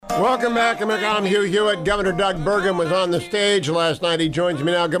Welcome back, America. I'm Hugh Hewitt. Governor Doug Burgum was on the stage last night. He joins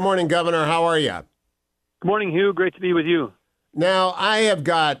me now. Good morning, Governor. How are you? Good morning, Hugh. Great to be with you. Now, I have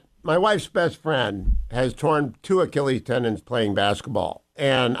got my wife's best friend has torn 2 Achilles tendons playing basketball.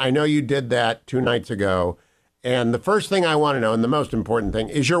 And I know you did that 2 nights ago. And the first thing I want to know, and the most important thing,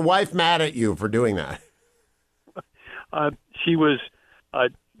 is your wife mad at you for doing that? She was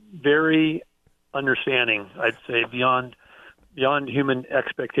very understanding, I'd say, beyond human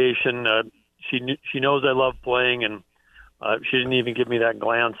expectation. She knows I love playing, and she didn't even give me that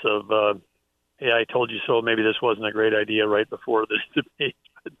glance of, hey, I told you so. Maybe this wasn't a great idea right before this debate.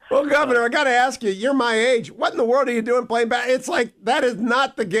 Well, Governor, I got to ask you, you're my age. What in the world are you doing playing basketball? It's like that is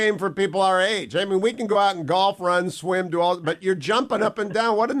not the game for people our age. I mean, we can go out and golf, run, swim, do all, but you're jumping up and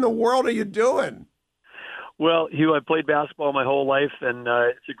down. What in the world are you doing? Well, Hugh, I played basketball my whole life, and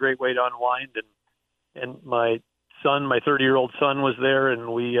it's a great way to unwind. And my son, my 30-year-old son, was there,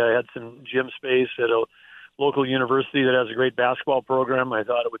 and we had some gym space at a local university that has a great basketball program. I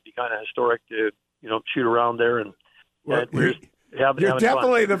thought it would be kind of historic to, shoot around there, and Well, we're just having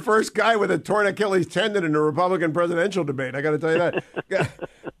definitely fun. the first guy with a torn Achilles tendon in a Republican presidential debate. I got to tell you that.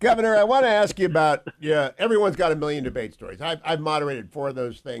 Governor, I want to ask you about, everyone's got a million debate stories. I've moderated 4 of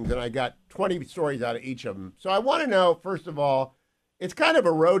those things, and I got 20 stories out of each of them. So I want to know, first of all, it's kind of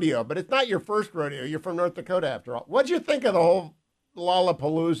a rodeo, but it's not your first rodeo. You're from North Dakota, after all. What'd you think of the whole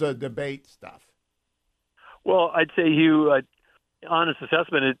Lollapalooza debate stuff? Well, I'd say, Hugh, honest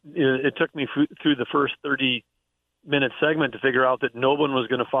assessment, it took me through the first 30-minute segment to figure out that no one was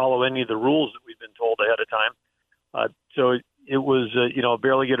going to follow any of the rules that we've been told ahead of time. So it was,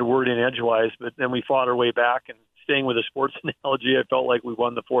 barely get a word in edgewise, but then we fought our way back. And staying with a sports analogy, I felt like we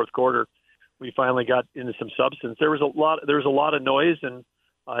won the fourth quarter. We finally got into some substance. There was a lot of noise, and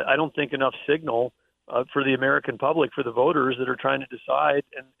I don't think enough signal for the American public, for the voters that are trying to decide.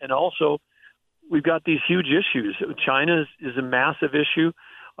 And also, we've got these huge issues. China is a massive issue.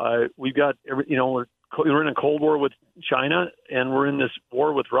 We've got, we're in a Cold War with China, and we're in this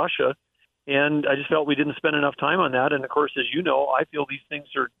war with Russia. And I just felt we didn't spend enough time on that. And, of course, as you know, I feel these things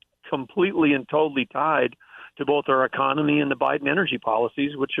are completely and totally tied to both our economy and the Biden energy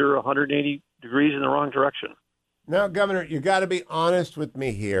policies, which are 180 degrees in the wrong direction. Now, Governor, you got to be honest with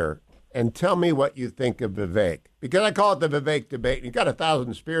me here and tell me what you think of Vivek. Because I call it the Vivek debate. He got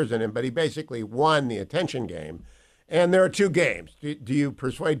 1,000 spears in him, but he basically won the attention game. And there are 2 games. Do you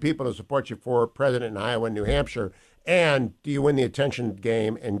persuade people to support you for president in Iowa and New Hampshire? And do you win the attention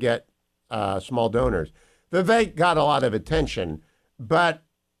game and get small donors? Vivek got a lot of attention, but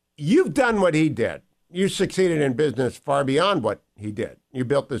you've done what he did. You succeeded in business far beyond what he did. You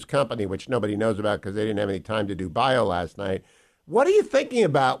built this company, which nobody knows about because they didn't have any time to do bio last night. What are you thinking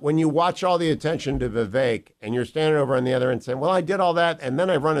about when you watch all the attention to Vivek and you're standing over on the other end saying, well, I did all that, and then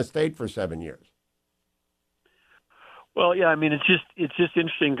I run a state for 7 years? Well, yeah, I mean, it's just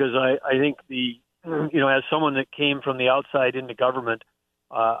interesting because I think as someone that came from the outside into government,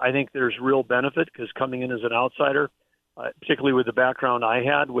 I think there's real benefit because coming in as an outsider, particularly with the background I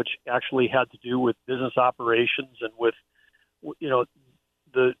had, which actually had to do with business operations and with,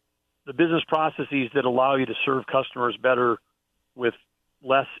 the business processes that allow you to serve customers better with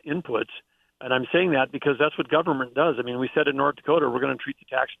less inputs. And I'm saying that because that's what government does. I mean, we said in North Dakota, we're going to treat the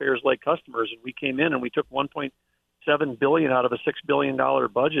taxpayers like customers. And we came in and we took $1.7 billion out of a $6 billion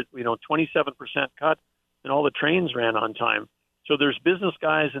budget, 27% cut, and all the trains ran on time. So there's business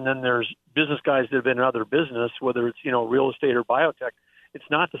guys, and then there's business guys that have been in other business, whether it's, real estate or biotech. It's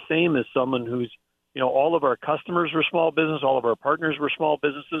not the same as someone who's, all of our customers were small business, all of our partners were small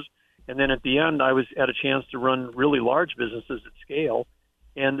businesses. And then at the end, I had a chance to run really large businesses at scale.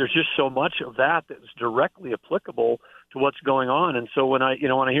 And there's just so much of that that's directly applicable to what's going on. And so when I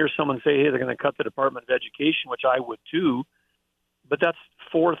hear someone say, hey, they're going to cut the Department of Education, which I would too, but that's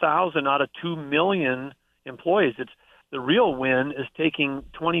 4,000 out of 2 million employees. The real win is taking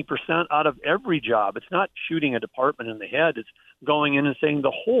 20% out of every job. It's not shooting a department in the head. It's going in and saying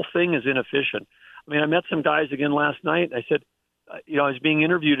the whole thing is inefficient. I mean, I met some guys again last night. I said, I was being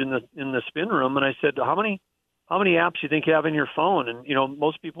interviewed in the spin room, and I said, how many apps do you think you have in your phone? And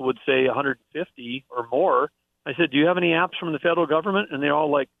most people would say 150 or more. I said, do you have any apps from the federal government? And they're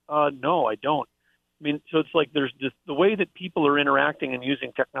all like, no, I don't. I mean, so it's like there's just the way that people are interacting and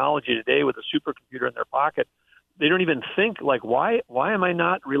using technology today with a supercomputer in their pocket. They don't even think like, why am I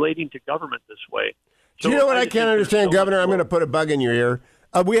not relating to government this way? So do you know what I can't understand, Governor? I'm going to put a bug in your ear.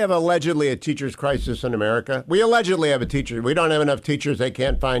 We have allegedly a teacher's crisis in America. We allegedly have a teacher. We don't have enough teachers. They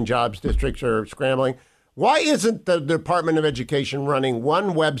can't find jobs. Districts are scrambling. Why isn't the Department of Education running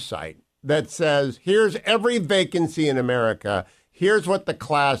one website that says, here's every vacancy in America. Here's what the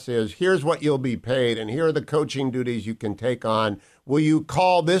class is. Here's what you'll be paid. And here are the coaching duties you can take on. Will you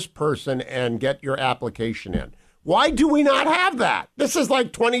call this person and get your application in? Why do we not have that? This is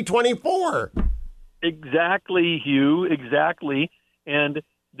like 2024. Exactly, Hugh. Exactly. And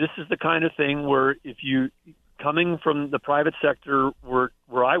this is the kind of thing where if you coming from the private sector where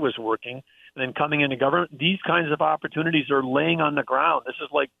I was working and then coming into government, these kinds of opportunities are laying on the ground. This is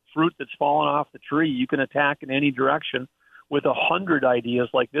like fruit that's fallen off the tree. You can attack in any direction with 100 ideas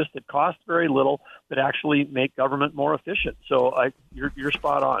like this that cost very little that actually make government more efficient. So you're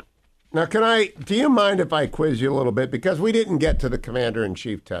spot on. Now, do you mind if I quiz you a little bit? Because we didn't get to the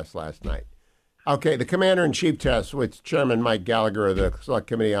Commander-in-Chief test last night. Okay, the Commander-in-Chief test, which Chairman Mike Gallagher of the Select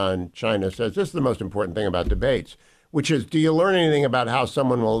Committee on China says this is the most important thing about debates, which is, do you learn anything about how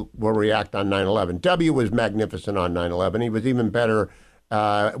someone will react on 9/11? W was magnificent on 9/11. He was even better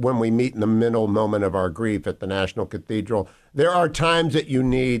when we meet in the middle moment of our grief at the National Cathedral. There are times that you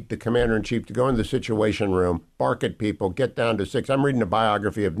need the Commander-in-Chief to go into the Situation Room, bark at people, get down to six. I'm reading a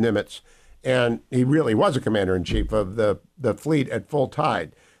biography of Nimitz, and he really was a Commander-in-Chief of the fleet at full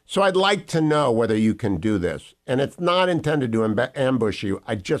tide. So I'd like to know whether you can do this. And it's not intended to ambush you.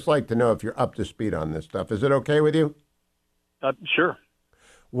 I'd just like to know if you're up to speed on this stuff. Is it okay with you? Sure.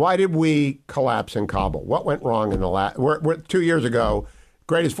 Why did we collapse in Kabul? What went wrong in the last... 2 years ago,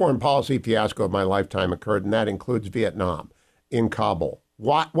 greatest foreign policy fiasco of my lifetime occurred, and that includes Vietnam in Kabul.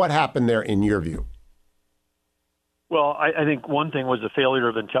 What happened there in your view? Well, I think one thing was a failure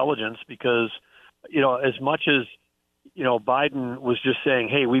of intelligence because, as much as Biden was just saying,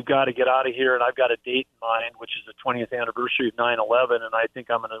 hey, we've got to get out of here, and I've got a date in mind, which is the 20th anniversary of 9/11, and I think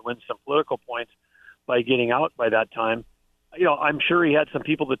I'm going to win some political points by getting out by that time. I'm sure he had some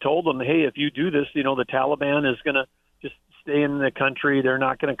people that told him, hey, if you do this, the Taliban is going to just stay in the country. They're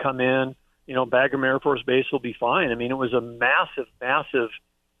not going to come in. Bagram Air Force Base will be fine. I mean, it was a massive, massive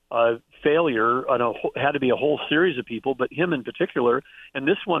failure on had to be a whole series of people, but him in particular. And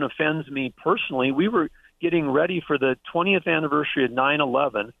this one offends me personally. We were getting ready for the 20th anniversary of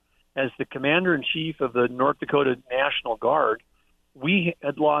 9/11 as the Commander-in-Chief of the North Dakota National Guard. We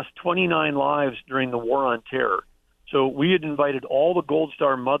had lost 29 lives during the War on Terror. So we had invited all the Gold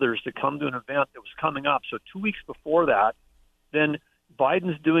Star mothers to come to an event that was coming up. So 2 weeks before that, then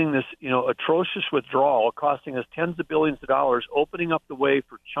Biden's doing this, atrocious withdrawal, costing us tens of billions of dollars, opening up the way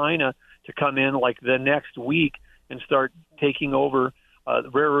for China to come in like the next week and start taking over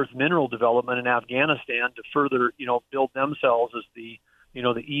rare earth mineral development in Afghanistan to further, build themselves as the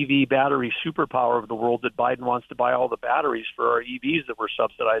EV battery superpower of the world that Biden wants to buy all the batteries for our EVs that we're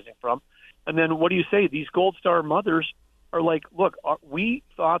subsidizing from. And then what do you say? These Gold Star mothers are like, look, we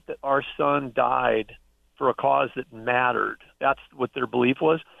thought that our son died for a cause that mattered. That's what their belief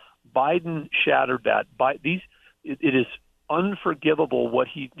was. Biden shattered that. It is unforgivable what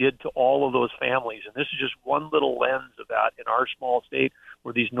he did to all of those families. And this is just one little lens of that in our small state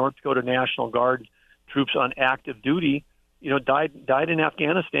where these North Dakota National Guard troops on active duty, died in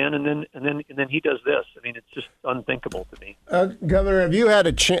Afghanistan, and then he does this. I mean, it's just unthinkable to me. Governor, have you had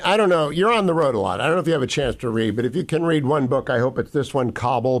a chance? I don't know. You're on the road a lot. I don't know if you have a chance to read, but if you can read one book, I hope it's this one,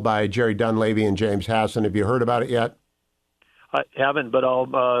 Kabul by Jerry Dunleavy and James Hassan. Have you heard about it yet? I haven't, but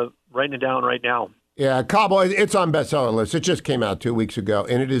I'll write it down right now. Yeah, Kabul, it's on bestseller list. It just came out 2 weeks ago,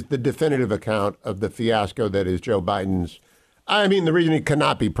 and it is the definitive account of the fiasco that is Joe Biden's. I mean, the reason he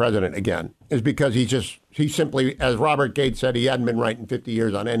cannot be president again is because he simply, as Robert Gates said, he hadn't been right in 50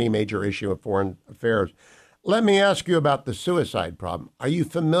 years on any major issue of foreign affairs. Let me ask you about the suicide problem. Are you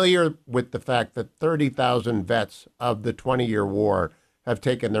familiar with the fact that 30,000 vets of the 20-year war have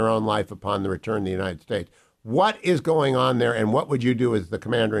taken their own life upon the return to the United States? What is going on there, and what would you do as the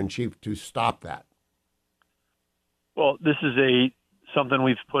commander-in-chief to stop that? Well, this is something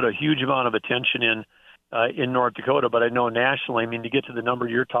we've put a huge amount of attention in North Dakota, but I know nationally. I mean, to get to the number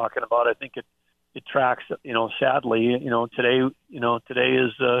you're talking about, I think it tracks. Sadly, today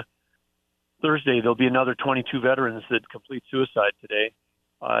is Thursday. There'll be another 22 veterans that complete suicide today.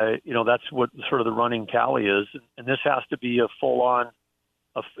 That's what sort of the running tally is, and this has to be a full-on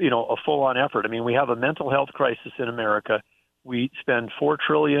effort. I mean, we have a mental health crisis in America. We spend $4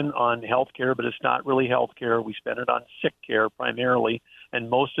 trillion on health care, but it's not really health care. We spend it on sick care primarily, and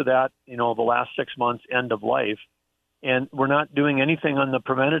most of that, the last 6 months, end of life. And we're not doing anything on the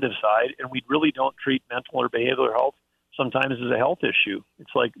preventative side, and we really don't treat mental or behavioral health sometimes as a health issue.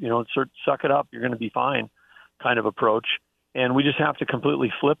 It's like, suck it up, you're going to be fine kind of approach. And we just have to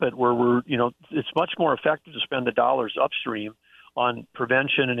completely flip it where it's much more effective to spend the dollars upstream on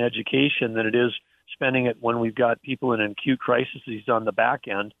prevention and education than it is spending it when we've got people in acute crises on the back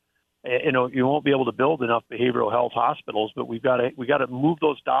end. You won't be able to build enough behavioral health hospitals, but we got to move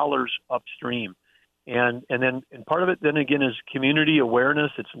those dollars upstream, and part of it then again is community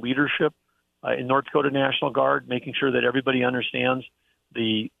awareness. It's leadership in North Dakota National Guard, making sure that everybody understands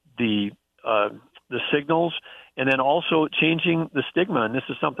the signals, and then also changing the stigma. And this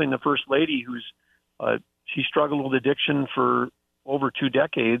is something the First Lady, she struggled with addiction for over 2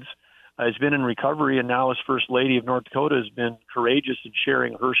 decades, has been in recovery, and now as First Lady of North Dakota has been courageous in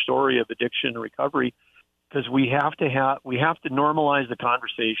sharing her story of addiction and recovery, because we have to normalize the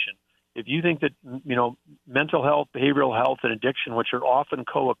conversation. If you think that mental health, behavioral health, and addiction, which are often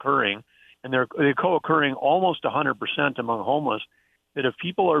co-occurring, and they're co-occurring almost 100% among homeless, that if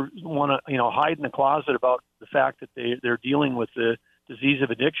people want to hide in the closet about the fact that they're dealing with the disease of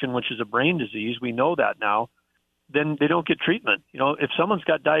addiction, which is a brain disease, we know that now, then they don't get treatment. If someone's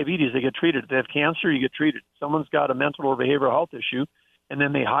got diabetes, they get treated. If they have cancer, you get treated. Someone's got a mental or behavioral health issue, and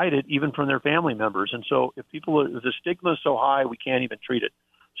then they hide it even from their family members. And so if the stigma is so high, we can't even treat it.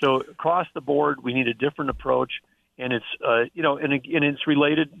 So across the board, we need a different approach. And it's, and it's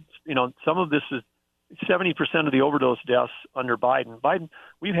related, some of this is 70% of the overdose deaths under Biden.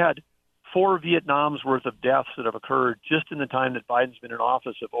 We've had 4 Vietnams worth of deaths that have occurred just in the time that Biden's been in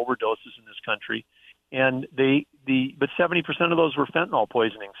office of overdoses in this country. And but 70% of those were fentanyl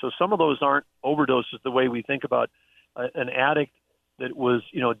poisoning. So some of those aren't overdoses the way we think about an addict that was,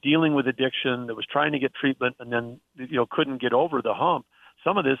 dealing with addiction, that was trying to get treatment and then, couldn't get over the hump.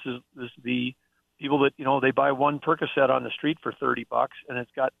 Some of this is the people that, they buy one Percocet on the street for $30 and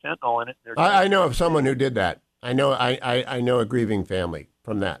it's got fentanyl in it. I know of someone who did that. I know a grieving family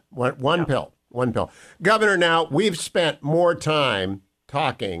from that. One pill. Governor, now we've spent more time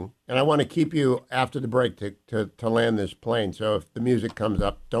talking, and I want to keep you after the break to land this plane. So if the music comes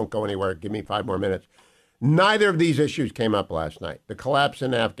up, don't go anywhere. Give me 5 more minutes. Neither of these issues came up last night. The collapse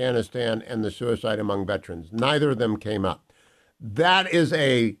in Afghanistan and the suicide among veterans. Neither of them came up. That is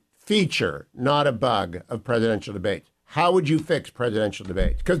a feature, not a bug, of presidential debates. How would you fix presidential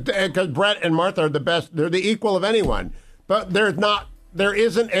debates? Because Brett and Martha are the best. They're the equal of anyone. But there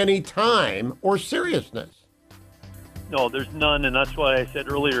isn't any time or seriousness. No, there's none, and that's why I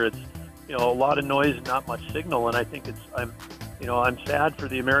said earlier it's a lot of noise and not much signal. And I think I'm sad for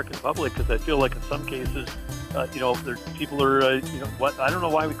the American public because I feel like in some cases, people are I don't know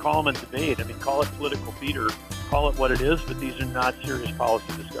why we call them a debate. I mean, call it political theater, call it what it is, but these are not serious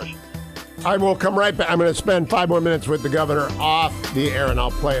policy discussions. I will come right back. I'm going to spend 5 more minutes with the governor off the air, and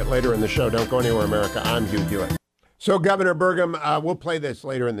I'll play it later in the show. Don't go anywhere, America. I'm Hugh Hewitt. So, Governor Burgum, we'll play this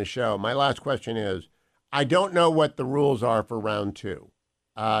later in the show. My last question is, I don't know what the rules are for round 2.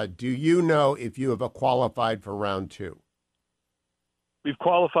 Do you know if you have qualified for round 2? We've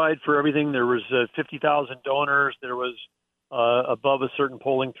qualified for everything. There was 50,000 donors. There was above a certain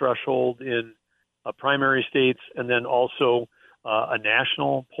polling threshold in primary states, and then also a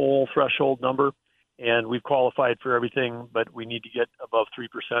national poll threshold number. And we've qualified for everything, but we need to get above 3%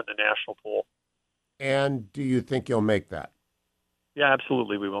 in a national poll. And do you think you'll make that? Yeah,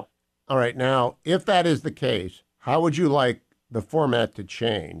 absolutely we will. All right. Now, if that is the case, how would you like the format to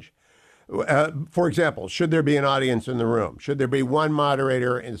change? For example, should there be an audience in the room? Should there be 1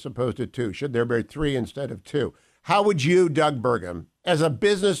 moderator as opposed to 2? Should there be 3 instead of 2? How would you, Doug Burgum, as a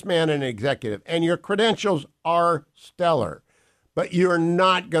businessman and executive, and your credentials are stellar, but you're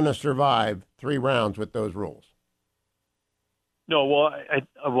not going to survive 3 rounds with those rules? No,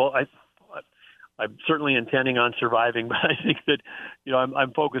 well, I'm certainly intending on surviving, but I think that,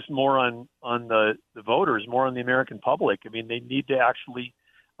 I'm focused more on the voters, more on the American public. I mean, they need to actually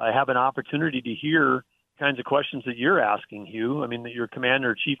have an opportunity to hear kinds of questions that you're asking, Hugh. I mean, your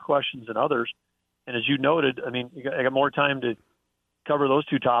commander-in-chief questions and others. And as you noted, I mean, I got more time to cover those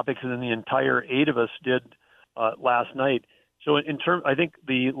 2 topics than the entire 8 of us did last night. So I think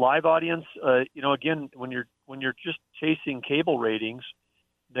the live audience, again, when you're just chasing cable ratings,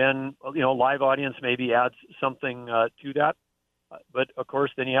 then, live audience maybe adds something to that. But, of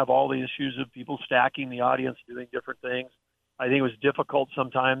course, then you have all the issues of people stacking the audience, doing different things. I think it was difficult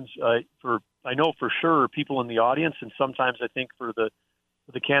sometimes I know for sure people in the audience, and sometimes I think for the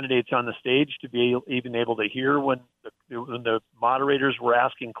candidates on the stage to be even able to hear when the moderators were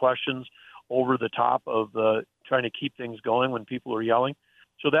asking questions over the top of trying to keep things going when people are yelling.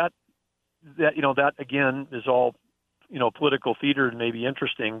 So that again is all, political theater and maybe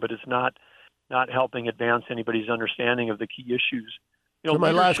interesting, but it's not helping advance anybody's understanding of the key issues. So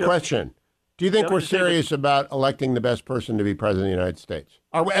my last question, do you think we're serious about electing the best person to be president of the United States?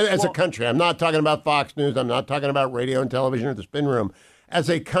 As a country, I'm not talking about Fox News. I'm not talking about radio and television or the spin room. As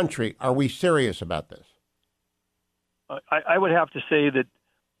a country, are we serious about this? I would have to say that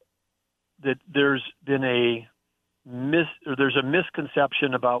that there's been there's a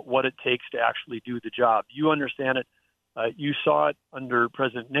misconception about what it takes to actually do the job. You understand it. You saw it under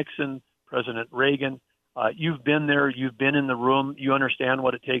President Nixon, President Reagan. You've been there. You've been in the room. You understand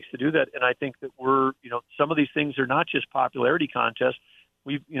what it takes to do that. And I think that some of these things are not just popularity contests.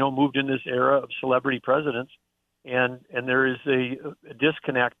 We've, moved in this era of celebrity presidents, and there is a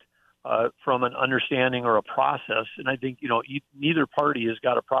disconnect from an understanding or a process. And I think, neither party has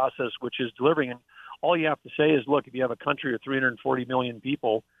got a process which is delivering. And all you have to say is, look, if you have a country of 340 million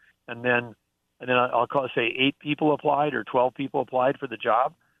people, and then I'll say 8 people applied or 12 people applied for the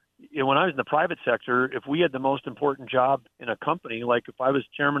job. When I was in the private sector, if we had the most important job in a company, like if I was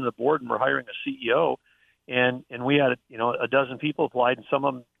chairman of the board and we're hiring a CEO, and we had a dozen people applied and some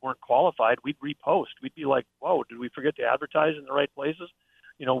of them weren't qualified, we'd repost. We'd be like, whoa, did we forget to advertise in the right places?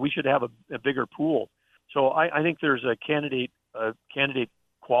 We should have a bigger pool. So I think there's a candidate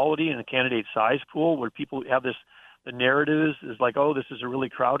quality and a candidate size pool where people have this. The narrative is like, oh, this is a really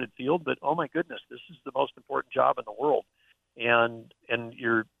crowded field, but oh my goodness, this is the most important job in the world. And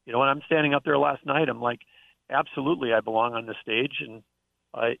you're, when I'm standing up there last night, I'm like, absolutely, I belong on this stage, and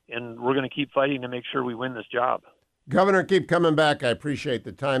we're going to keep fighting to make sure we win this job. Governor, keep coming back. I appreciate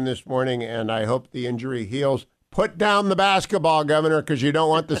the time this morning, and I hope the injury heals. Put down the basketball, Governor, because you don't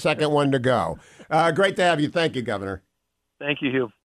want the second one to go. Great to have you. Thank you, Governor. Thank you, Hugh.